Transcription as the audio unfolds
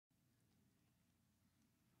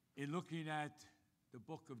in looking at the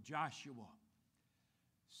book of Joshua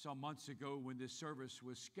some months ago when this service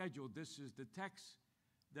was scheduled, this is the text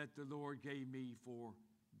that the Lord gave me for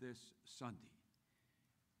this Sunday.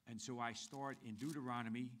 And so I start in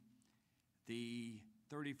Deuteronomy, the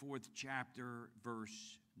 34th chapter,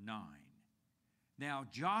 verse 9. Now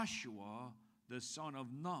Joshua, the son of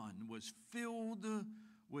Nun, was filled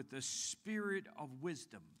with the spirit of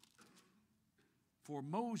wisdom, for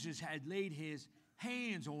Moses had laid his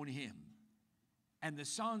hands on him, and the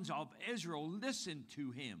sons of Israel listened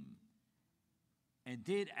to him and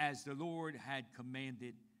did as the Lord had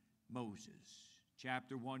commanded Moses.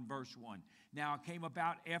 Chapter 1, verse 1. Now it came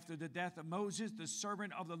about after the death of Moses, the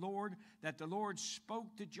servant of the Lord, that the Lord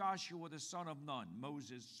spoke to Joshua, the son of Nun,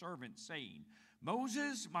 Moses' servant, saying,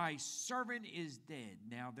 Moses, my servant, is dead.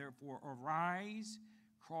 Now therefore arise,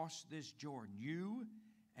 cross this Jordan, you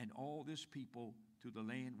and all this people, to the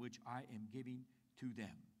land which I am giving to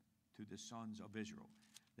them, to the sons of Israel.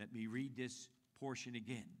 Let me read this portion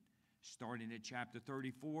again, starting at chapter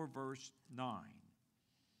 34, verse 9.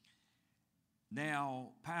 Now,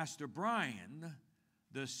 Pastor Brian,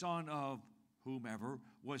 the son of whomever,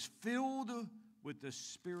 was filled with the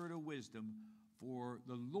spirit of wisdom, for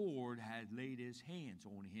the Lord had laid his hands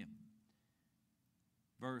on him.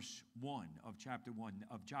 Verse 1 of chapter 1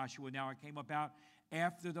 of Joshua. Now it came about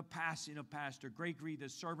after the passing of Pastor Gregory, the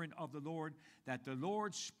servant of the Lord, that the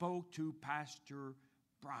Lord spoke to Pastor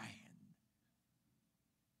Brian.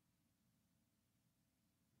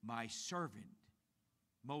 My servant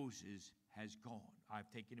Moses has gone. I've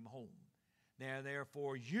taken him home. Now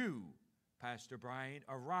therefore you, Pastor Brian,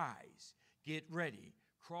 arise, get ready,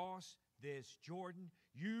 cross this Jordan,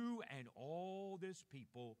 you and all this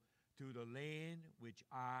people, to the land which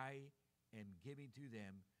I am giving to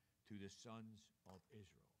them, to the sons of Israel.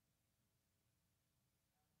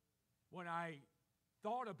 When I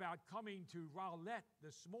thought about coming to Rowlett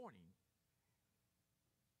this morning,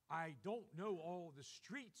 I don't know all the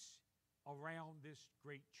streets around this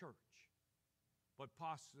great church, but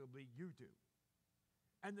possibly you do.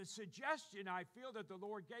 And the suggestion I feel that the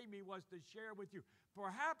Lord gave me was to share with you.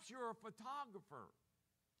 Perhaps you're a photographer.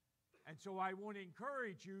 And so I want to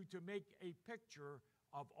encourage you to make a picture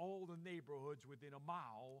of all the neighborhoods within a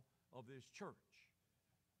mile of this church.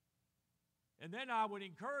 And then I would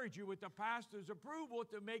encourage you, with the pastor's approval,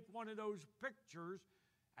 to make one of those pictures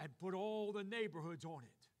and put all the neighborhoods on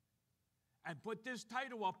it. And put this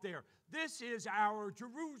title up there. This is our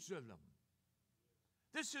Jerusalem.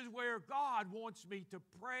 This is where God wants me to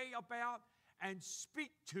pray about and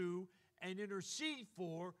speak to and intercede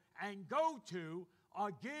for and go to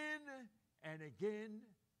again and again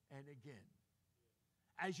and again.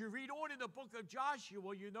 As you read on in the book of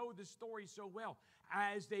Joshua, you know the story so well.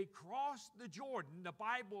 As they crossed the Jordan, the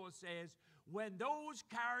Bible says, when those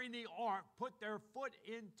carrying the ark put their foot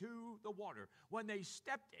into the water, when they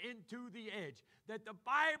stepped into the edge, that the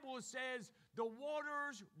Bible says the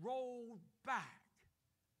waters rolled back.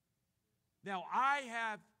 Now, I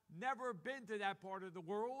have never been to that part of the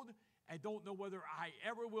world and don't know whether I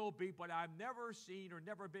ever will be, but I've never seen or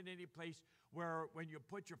never been any place where when you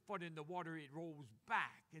put your foot in the water, it rolls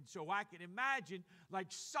back. And so I can imagine, like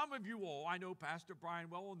some of you all, I know Pastor Brian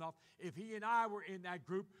well enough, if he and I were in that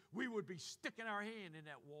group, we would be sticking our hand in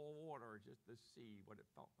that wall of water just to see what it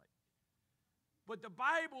felt like. But the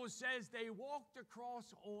Bible says they walked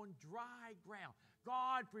across on dry ground.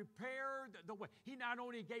 God prepared the way. He not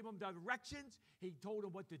only gave them directions, he told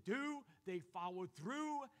them what to do. They followed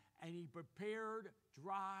through, and he prepared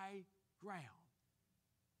dry ground.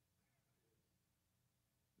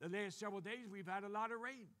 The last several days, we've had a lot of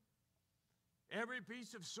rain. Every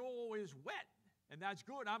piece of soil is wet, and that's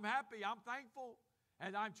good. I'm happy. I'm thankful.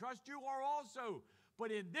 And I trust you are also.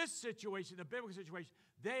 But in this situation, the biblical situation,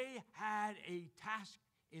 they had a task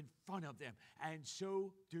in front of them, and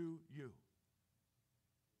so do you.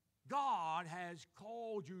 God has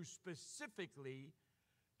called you specifically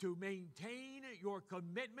to maintain your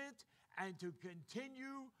commitment and to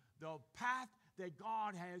continue the path that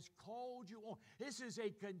God has called you on. This is a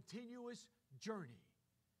continuous journey.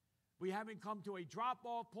 We haven't come to a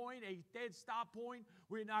drop-off point, a dead stop point.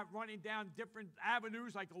 We're not running down different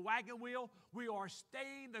avenues like a wagon wheel. We are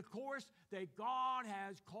staying the course that God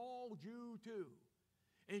has called you to.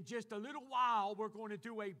 In just a little while, we're going to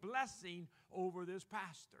do a blessing over this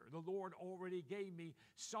pastor. The Lord already gave me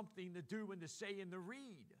something to do and to say and to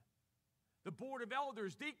read. The board of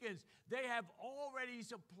elders, deacons, they have already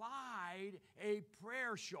supplied a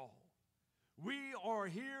prayer shawl. We are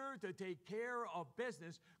here to take care of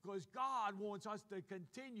business because God wants us to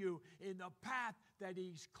continue in the path that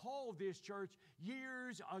He's called this church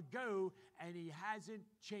years ago, and He hasn't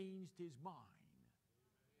changed His mind.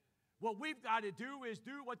 What we've got to do is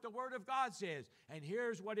do what the Word of God says. And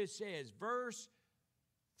here's what it says. Verse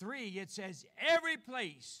 3, it says, every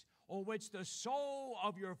place on which the sole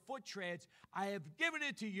of your foot treads, I have given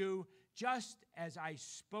it to you, just as I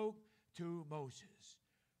spoke to Moses.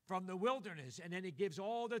 From the wilderness, and then he gives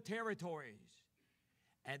all the territories.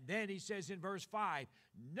 And then he says in verse 5,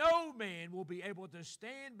 no man will be able to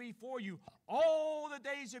stand before you all the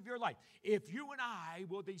days of your life. If you and I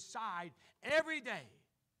will decide every day,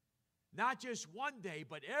 not just one day,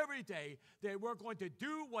 but every day, that we're going to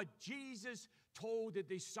do what Jesus told the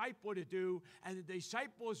disciple to do, and the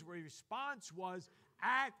disciples' response was,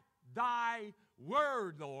 at thy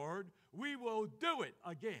word, Lord, we will do it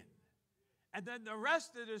again. And then the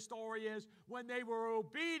rest of the story is when they were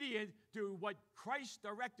obedient to what Christ's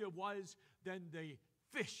directive was, then the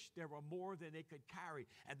fish, there were more than they could carry,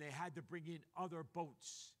 and they had to bring in other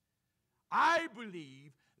boats. I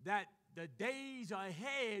believe that the days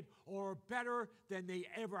ahead are better than they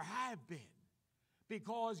ever have been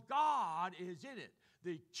because God is in it.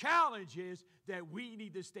 The challenge is that we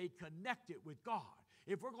need to stay connected with God.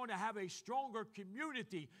 If we're going to have a stronger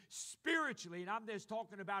community spiritually, and I'm just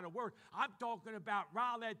talking about a word, I'm talking about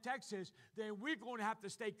Rowlett, Texas, then we're going to have to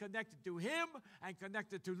stay connected to Him and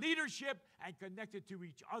connected to leadership and connected to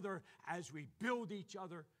each other as we build each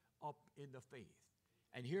other up in the faith.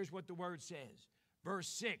 And here's what the word says. Verse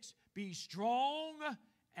 6, be strong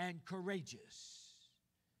and courageous,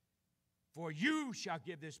 for you shall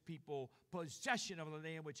give this people possession of the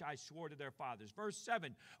land which I swore to their fathers. Verse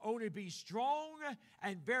 7, only be strong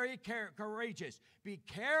and very courageous. Be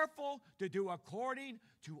careful to do according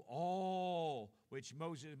to all which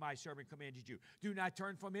Moses, my servant, commanded you. Do not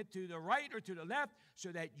turn from it to the right or to the left, so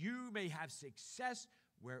that you may have success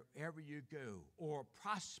wherever you go, or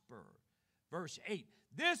prosper. Verse 8,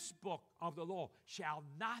 this book of the law shall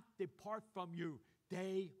not depart from you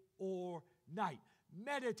day or night.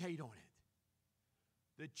 Meditate on it.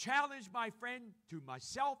 The challenge, my friend, to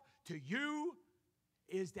myself, to you,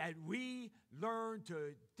 is that we learn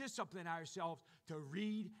to discipline ourselves to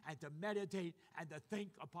read and to meditate and to think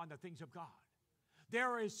upon the things of God.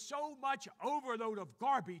 There is so much overload of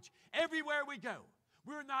garbage everywhere we go.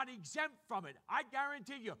 We're not exempt from it. I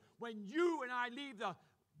guarantee you, when you and I leave the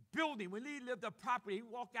building, when we leave the property,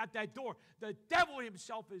 we walk out that door, the devil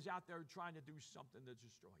himself is out there trying to do something to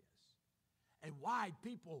destroy us. And why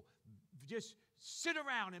people just sit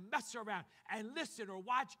around and mess around and listen or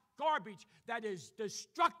watch garbage that is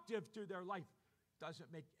destructive to their life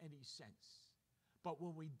doesn't make any sense. But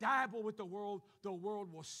when we dabble with the world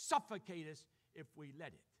will suffocate us if we let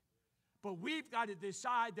it. But we've got to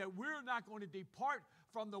decide that we're not going to depart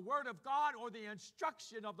from the Word of God or the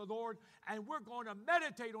instruction of the Lord, and we're going to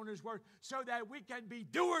meditate on His Word so that we can be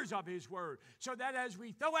doers of His Word, so that as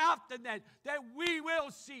we throw out the net, that we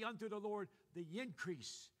will see unto the Lord the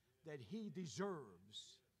increase that He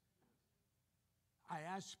deserves. I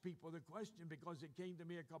asked people the question because it came to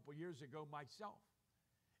me a couple years ago myself.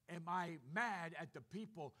 Am I mad at the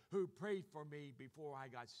people who prayed for me before I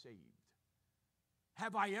got saved?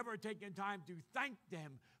 Have I ever taken time to thank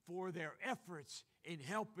them for their efforts in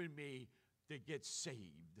helping me to get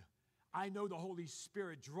saved? I know the Holy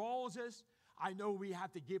Spirit draws us. I know we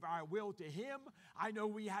have to give our will to Him. I know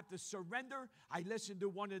we have to surrender. I listened to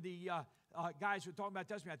one of the guys who were talking about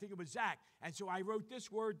testimony. I think it was Zach. And so I wrote this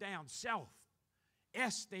word down, self.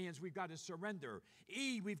 S stands, we've got to surrender.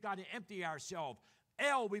 E, we've got to empty ourselves.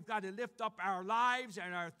 L, we've got to lift up our lives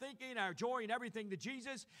and our thinking, our joy, and everything to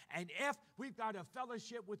Jesus. And F, we've got to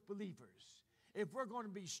fellowship with believers. If we're going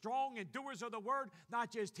to be strong and doers of the word,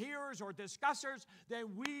 not just hearers or discussers,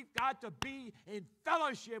 then we've got to be in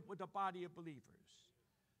fellowship with the body of believers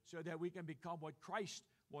so that we can become what Christ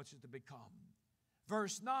wants us to become.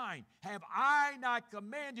 Verse 9, have I not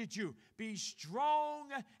commanded you, be strong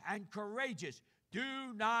and courageous.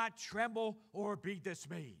 Do not tremble or be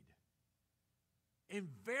dismayed.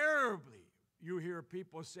 Invariably, you hear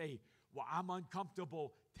people say, well, I'm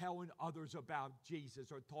uncomfortable telling others about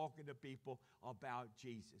Jesus or talking to people about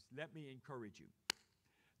Jesus. Let me encourage you.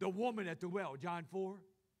 The woman at the well, John 4,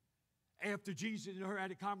 after Jesus and her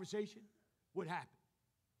had a conversation, what happened?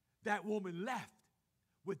 That woman left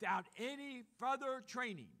without any further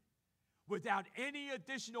training, without any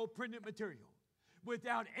additional printed material,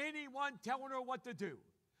 without anyone telling her what to do,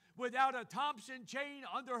 without a Thompson chain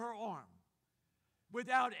under her arm.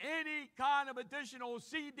 without any kind of additional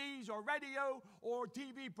CDs or radio or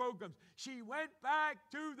TV programs. She went back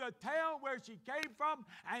to the town where she came from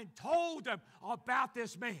and told them about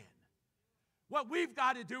this man. What we've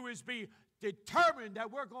got to do is be determined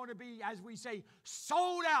that we're going to be, as we say,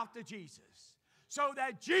 sold out to Jesus, so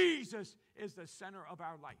that Jesus is the center of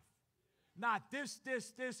our life. Not this,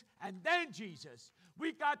 and then Jesus.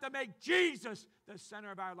 We've got to make Jesus the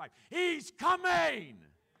center of our life. He's coming.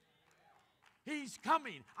 He's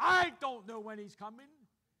coming. I don't know when he's coming.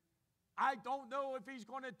 I don't know if he's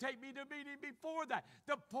going to take me to meet him before that.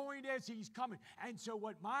 The point is he's coming. And so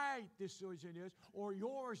what my decision is, or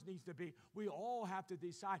yours needs to be, we all have to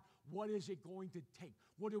decide, what is it going to take?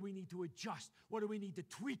 What do we need to adjust? What do we need to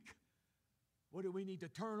tweak? What do we need to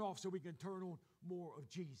turn off so we can turn on more of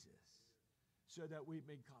Jesus, so that we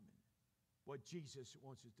become what Jesus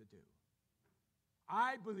wants us to do?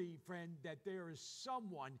 I believe, friend, that there is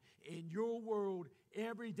someone in your world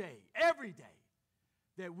every day,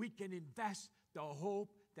 that we can invest the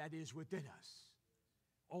hope that is within us.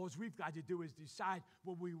 All we've got to do is decide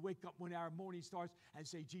when we wake up, when our morning starts, and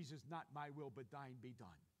say, Jesus, not my will, but thine be done.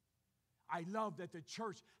 I love that the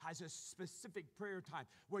church has a specific prayer time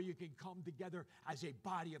where you can come together as a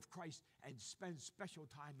body of Christ and spend special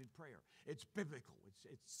time in prayer. It's biblical.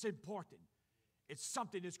 It's important. It's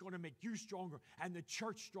something that's going to make you stronger and the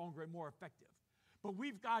church stronger and more effective. But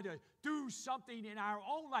we've got to do something in our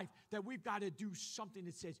own life, that we've got to do something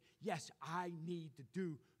that says, yes, I need to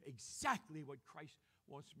do exactly what Christ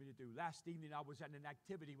wants me to do. Last evening, I was at an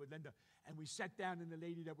activity with Linda, and we sat down, and the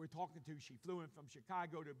lady that we're talking to, she flew in from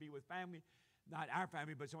Chicago to be with family, not our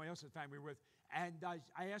family, but somebody else's family we're with. And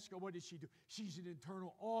I asked her, what does she do? She's an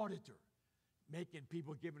internal auditor, making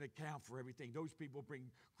people give an account for everything. Those people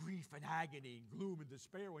bring grief and agony and gloom and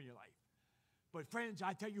despair in your life. But friends,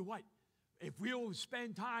 I tell you what, if we'll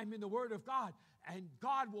spend time in the Word of God, and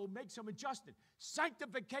God will make some adjustment.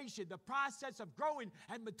 Sanctification, the process of growing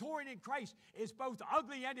and maturing in Christ, is both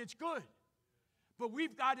ugly and it's good. But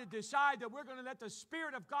we've got to decide that we're going to let the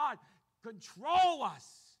Spirit of God control us,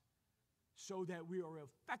 so that we are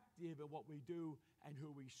effective in what we do and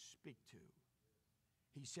who we speak to.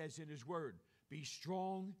 He says in His Word, be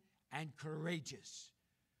strong and courageous.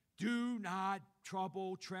 Do not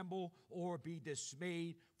tremble, or be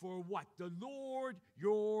dismayed, for what? The Lord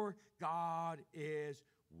your God is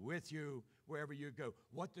with you wherever you go.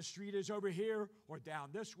 What the street is over here, or down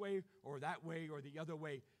this way, or that way, or the other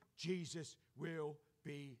way, Jesus will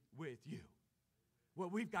be with you.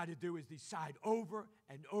 What we've got to do is decide over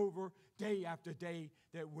and over, day after day,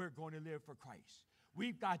 that we're going to live for Christ.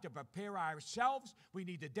 We've got to prepare ourselves. We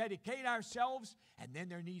need to dedicate ourselves. And then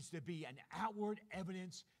there needs to be an outward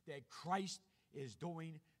evidence that Christ is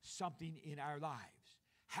doing something in our lives.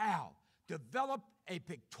 How? Develop a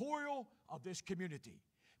pictorial of this community.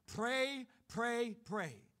 Pray, pray,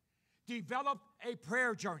 pray. Develop a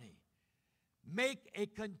prayer journey. Make a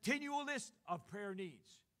continual list of prayer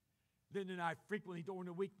needs. Linda and I frequently during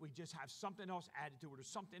the week, we just have something else added to it, or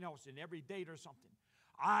something else in every date or something.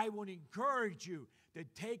 I would encourage you to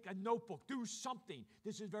take a notebook, do something.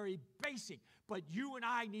 This is very basic, but you and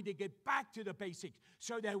I need to get back to the basics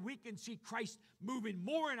so that we can see Christ moving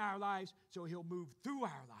more in our lives, so He'll move through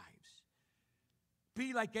our lives.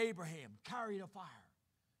 Be like Abraham, carry the fire.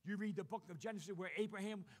 You read the book of Genesis where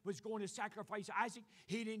Abraham was going to sacrifice Isaac.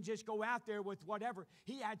 He didn't just go out there with whatever.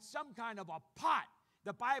 He had some kind of a pot.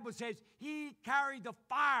 The Bible says he carried the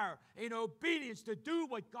fire in obedience to do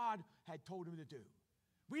what God had told him to do.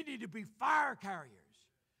 We need to be fire carriers.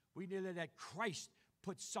 We need to let Christ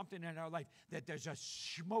put something in our life, that there's a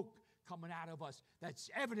smoke coming out of us that's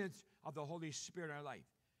evidence of the Holy Spirit in our life.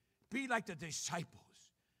 Be like the disciples.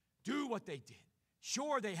 Do what they did.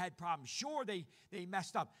 Sure, they had problems. Sure, they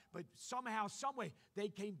messed up. But somehow, some way, they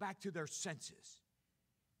came back to their senses.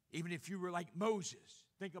 Even if you were like Moses.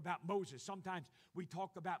 Think about Moses. Sometimes we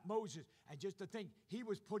talk about Moses, and just to think, he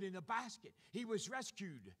was put in a basket. He was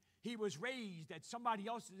rescued. He was raised at somebody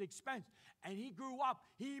else's expense. And he grew up.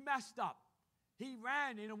 He messed up. He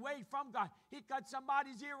ran in away from God. He cut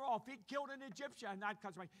somebody's ear off. He killed an Egyptian. Not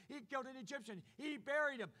cut somebody. He killed an Egyptian. He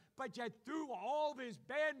buried him. But yet through all of his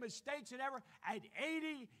bad mistakes and ever, at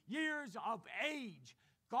 80 years of age,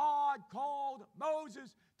 God called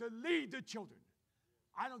Moses to lead the children.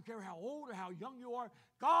 I don't care how old or how young you are.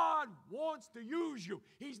 God wants to use you.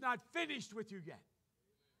 He's not finished with you yet.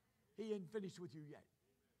 He ain't finished with you yet.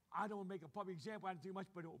 I don't make a public example out of too much,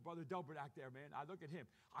 but Brother Delbert out there, man, I look at him.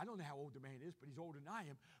 I don't know how old the man is, but he's older than I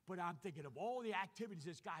am. But I'm thinking of all the activities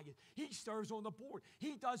this guy gets. He serves on the board.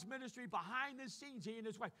 He does ministry behind the scenes, he and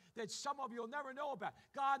his wife, that some of you will never know about.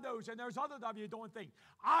 God knows, and there's others of you doing things.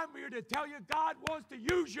 I'm here to tell you God wants to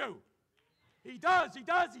use you. He does, he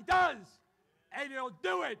does, he does. And he'll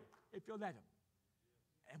do it if you'll let him.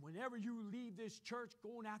 And whenever you leave this church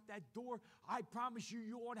going out that door, I promise you,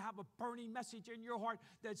 you ought to have a burning message in your heart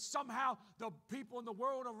that somehow the people in the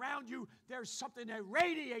world around you, there's something that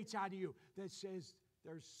radiates out of you that says,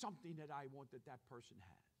 there's something that I want that person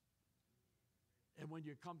has. And when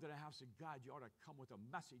you come to the house of God, you ought to come with a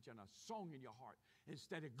message and a song in your heart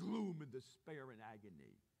instead of gloom and despair and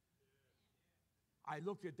agony. I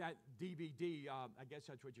looked at that DVD, I guess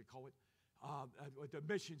that's what you call it, with the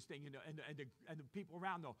missions thing and the people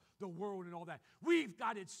around the world and all that. We've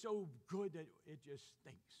got it so good that it just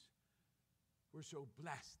stinks. We're so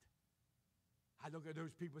blessed. I look at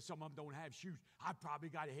those people, some of them don't have shoes. I probably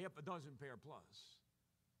got a half a dozen pair plus.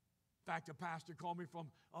 In fact, a pastor called me from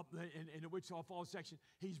up in the Wichita Falls section.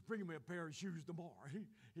 He's bringing me a pair of shoes tomorrow.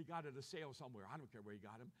 He got it at a sale somewhere. I don't care where he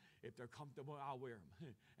got them. If they're comfortable, I'll wear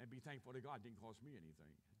them. And be thankful to God it didn't cost me anything.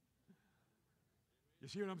 You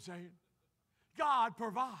see what I'm saying? God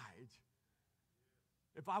provides.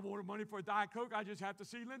 If I wanted money for a Diet Coke, I just have to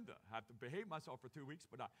see Linda. I have to behave myself for 2 weeks,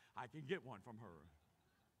 but I can get one from her.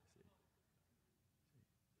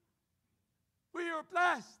 We are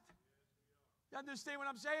blessed. You understand what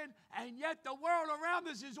I'm saying? And yet the world around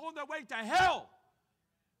us is on their way to hell.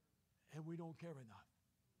 And we don't care enough.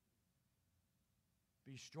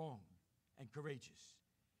 Be strong and courageous.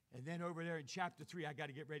 And then over there in chapter 3, I got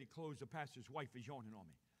to get ready to close. The pastor's wife is yawning on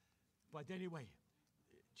me. But anyway,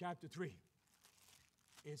 chapter 3,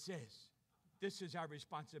 it says, this is our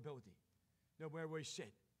responsibility. Know where we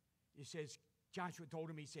sit. It says, Joshua told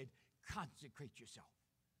him, he said, consecrate yourself.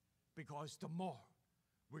 Because tomorrow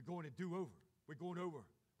we're going to do over. We're going over.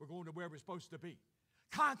 We're going to where we're supposed to be.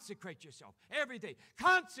 Consecrate yourself. Every day,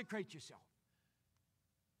 consecrate yourself.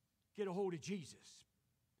 Get a hold of Jesus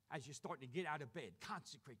as you're starting to get out of bed.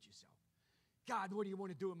 Consecrate yourself. God, what do you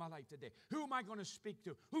want to do in my life today? Who am I going to speak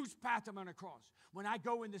to? Whose path am I going to cross? When I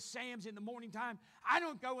go into Sam's in the morning time, I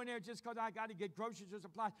don't go in there just because I got to get groceries or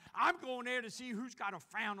supplies. I'm going there to see who's got a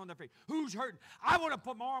frown on their face, who's hurting. I want to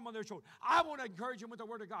put my arm on their shoulder. I want to encourage them with the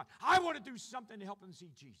Word of God. I want to do something to help them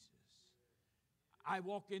see Jesus. I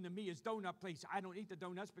walk into Mia's donut place. I don't eat the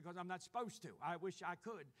donuts because I'm not supposed to. I wish I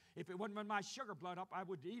could. If it wasn't my sugar blood up, I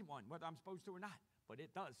would eat one, whether I'm supposed to or not. But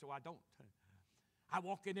it does, so I don't. I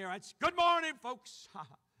walk in there, it's, good morning, folks.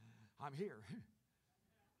 I'm here.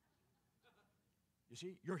 You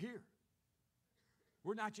see, you're here.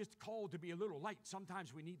 We're not just called to be a little light.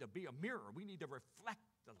 Sometimes we need to be a mirror. We need to reflect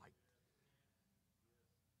the light.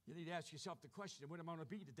 You need to ask yourself the question, what am I going to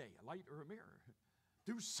be today, a light or a mirror?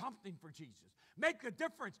 Do something for Jesus. Make a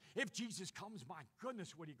difference. If Jesus comes, my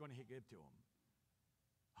goodness, what are you going to give to him?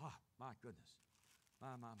 Ah, my goodness. My.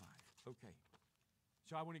 Okay.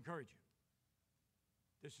 So I want to encourage you.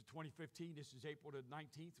 This is 2015. This is April the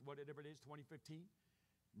 19th, whatever it is, 2015.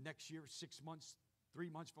 Next year, 6 months, 3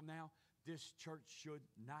 months from now, this church should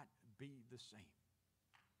not be the same.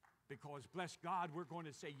 Because, bless God, we're going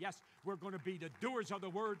to say, yes, we're going to be the doers of the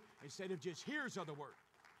word instead of just hearers of the word.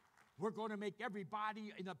 We're going to make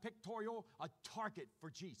everybody in a pictorial a target for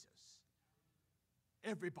Jesus.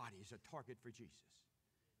 Everybody is a target for Jesus.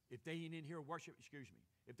 If they ain't in here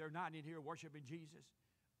if they're not in here worshiping Jesus,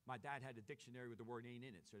 my dad had a dictionary with the word ain't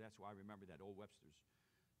in it, so that's why I remember that old Webster's.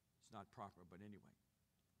 It's not proper, but anyway.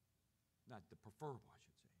 Not the preferable, I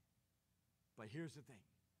should say. But here's the thing.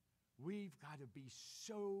 We've got to be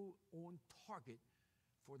so on target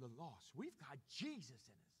for the lost. We've got Jesus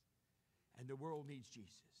in us, and the world needs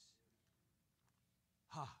Jesus.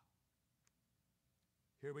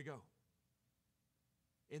 Here we go.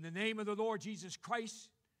 In the name of the Lord Jesus Christ,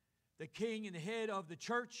 the King and the head of the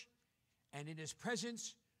church, and in his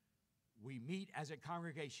presence, we meet as a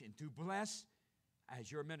congregation to bless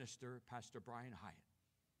as your minister, Pastor Brian Hiatt.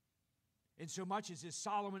 Insomuch as this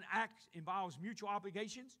solemn act involves mutual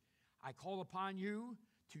obligations, I call upon you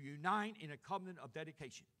to unite in a covenant of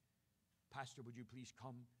dedication. Pastor, would you please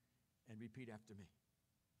come and repeat after me?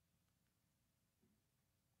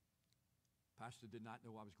 Pastor did not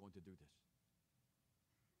know I was going to do this.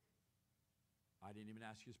 I didn't even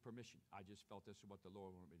ask his permission. I just felt this is what the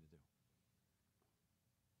Lord wanted me to do.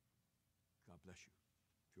 God bless you.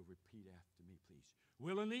 If you'll repeat after me, please.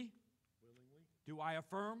 Willingly do I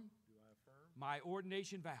affirm my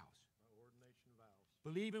ordination vows.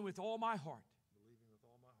 Believing with all my heart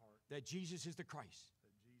that Jesus is the Christ,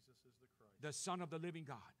 the Son of the living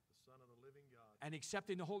God, and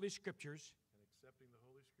accepting the Holy Scriptures and accepting the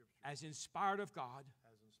Holy Scriptures as inspired of God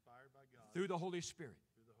as inspired by God through the Holy Spirit.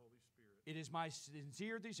 through the Holy Spirit. It is my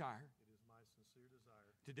sincere desire It is my sincere desire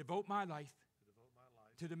to devote my life to devote my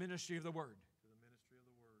life to the ministry of the Word, to the ministry of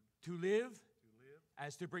the Word, to live to live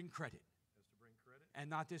as to bring credit as to bring credit and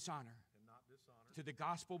not dishonor and not dishonor to the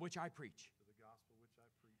gospel which I preach, to the gospel which I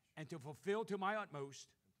preach, and to fulfill to my utmost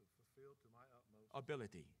and to fulfill to my utmost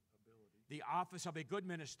ability ability the office of a good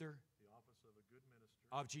minister the office of a good minister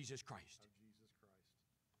of Jesus Christ. of Jesus Christ.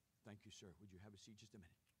 Thank you, sir. Would you have a seat just a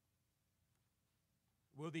minute?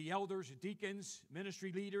 Will the elders, deacons,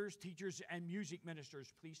 ministry leaders, teachers, and music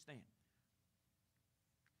ministers please stand?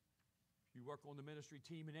 If you work on the ministry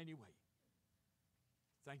team in any way,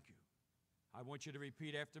 thank you. I want you to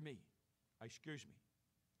repeat after me. Excuse me.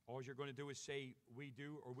 All you're going to do is say, we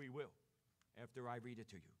do or we will, after I read it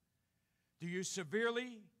to you. Do you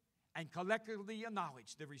severely and collectively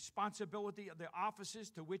acknowledge the responsibility of the offices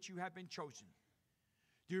to which you have been chosen?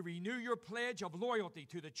 Do you renew your pledge of loyalty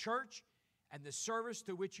to the church and the service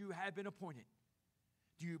to which you have been appointed?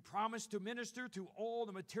 Do you promise to minister to all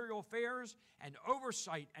the material affairs and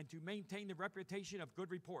oversight and to maintain the reputation of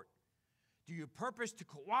good report? Do you purpose to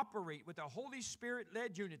cooperate with the Holy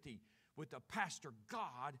Spirit-led unity with the pastor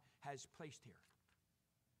God has placed here?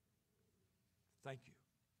 Thank you.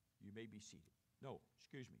 You may be seated. No,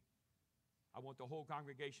 excuse me. I want the whole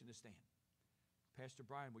congregation to stand. Pastor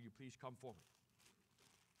Brian, will you please come forward?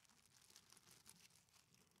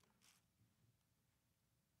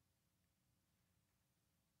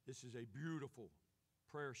 This is a beautiful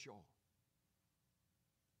prayer shawl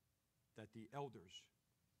that the elders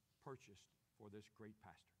purchased for this great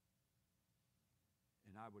pastor.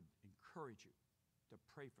 And I would encourage you to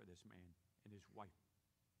pray for this man and his wife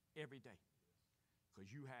every day,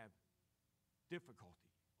 because you have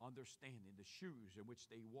difficulty understanding the shoes in which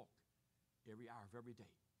they walk every hour of every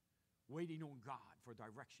day, waiting on God for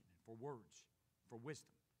direction, for words, for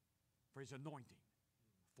wisdom, for his anointing,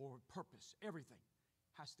 for purpose. Everything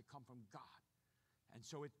has to come from God. And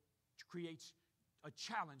so it creates a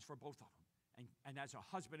challenge for both of them. And as a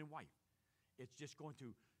husband and wife, it's just going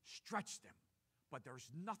to stretch them. But there's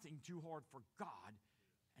nothing too hard for God,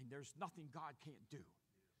 and there's nothing God can't do.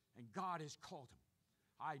 And God has called him.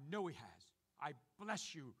 I know he has. I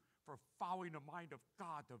bless you for following the mind of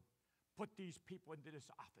God to put these people into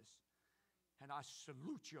this office. And I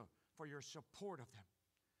salute you for your support of them.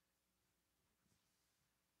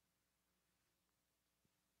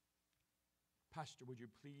 Pastor, would you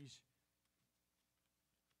please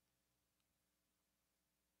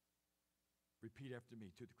repeat after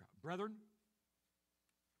me to the crowd?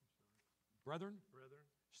 Brethren,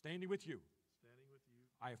 standing with you,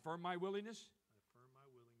 I affirm my willingness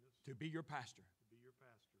to be your pastor.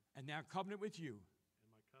 And now covenant with you,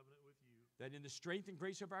 that in the strength and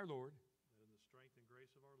grace of our Lord,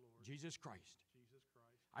 Jesus Christ,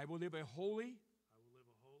 I will live a holy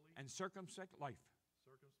and circumspect life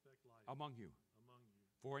among you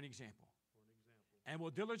for an example, and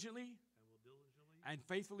will diligently and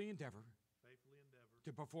faithfully endeavor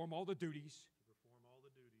to perform all the duties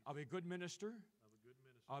of a good minister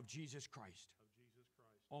of Jesus Christ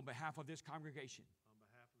on behalf of this congregation,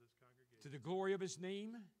 to the glory of his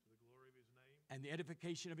name and the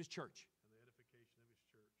edification of his church.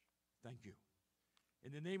 Thank you.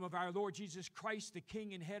 In the name of our Lord Jesus Christ, the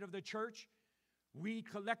King and head of the church, we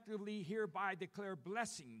collectively hereby declare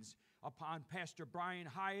blessings upon Pastor Brian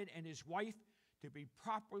Hiatt and his wife to be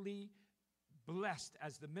properly blessed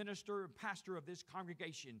as the minister and pastor of this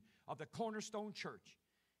congregation of the Cornerstone Church.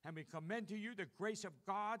 And we commend to you the grace of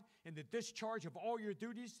God in the discharge of all your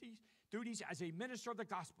duties as a minister of the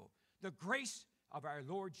gospel. The grace of our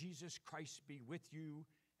Lord Jesus Christ be with you.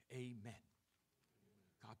 Amen.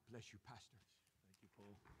 God bless you, Pastor. Thank you,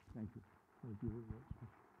 Paul. Thank you. Thank you very much.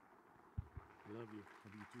 Love you.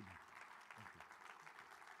 Love you too, man. Thank you.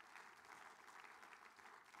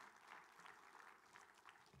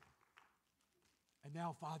 And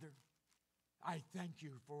now, Father, I thank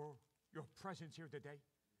you for your presence here today.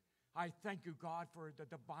 I thank you, God, for the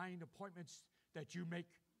divine appointments that you make.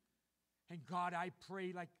 And God, I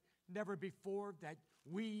pray like never before that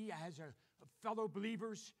we as a fellow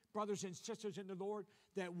believers, brothers and sisters in the Lord,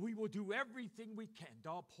 that we will do everything we can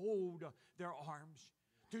to uphold their arms,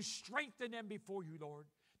 to strengthen them before you, Lord,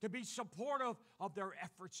 to be supportive of their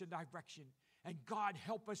efforts and direction. And God,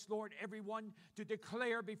 help us, Lord, everyone to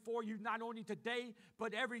declare before you not only today,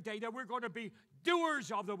 but every day that we're going to be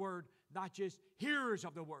doers of the word, not just hearers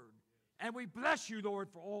of the word. And we bless you, Lord,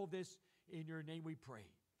 for all this. In your name we pray.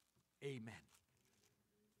 Amen.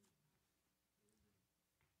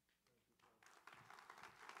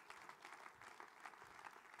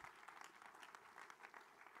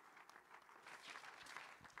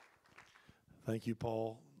 Thank you,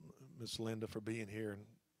 Paul, Miss Linda, for being here and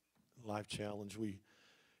Life Challenge. We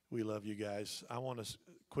love you guys. I want to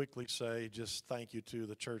quickly say just thank you to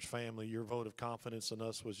the church family. Your vote of confidence in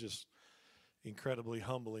us was just incredibly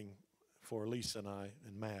humbling for Lisa and I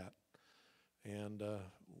and Matt. And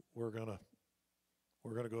we're gonna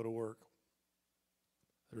go to work.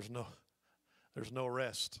 There's no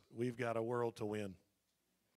rest. We've got a world to win.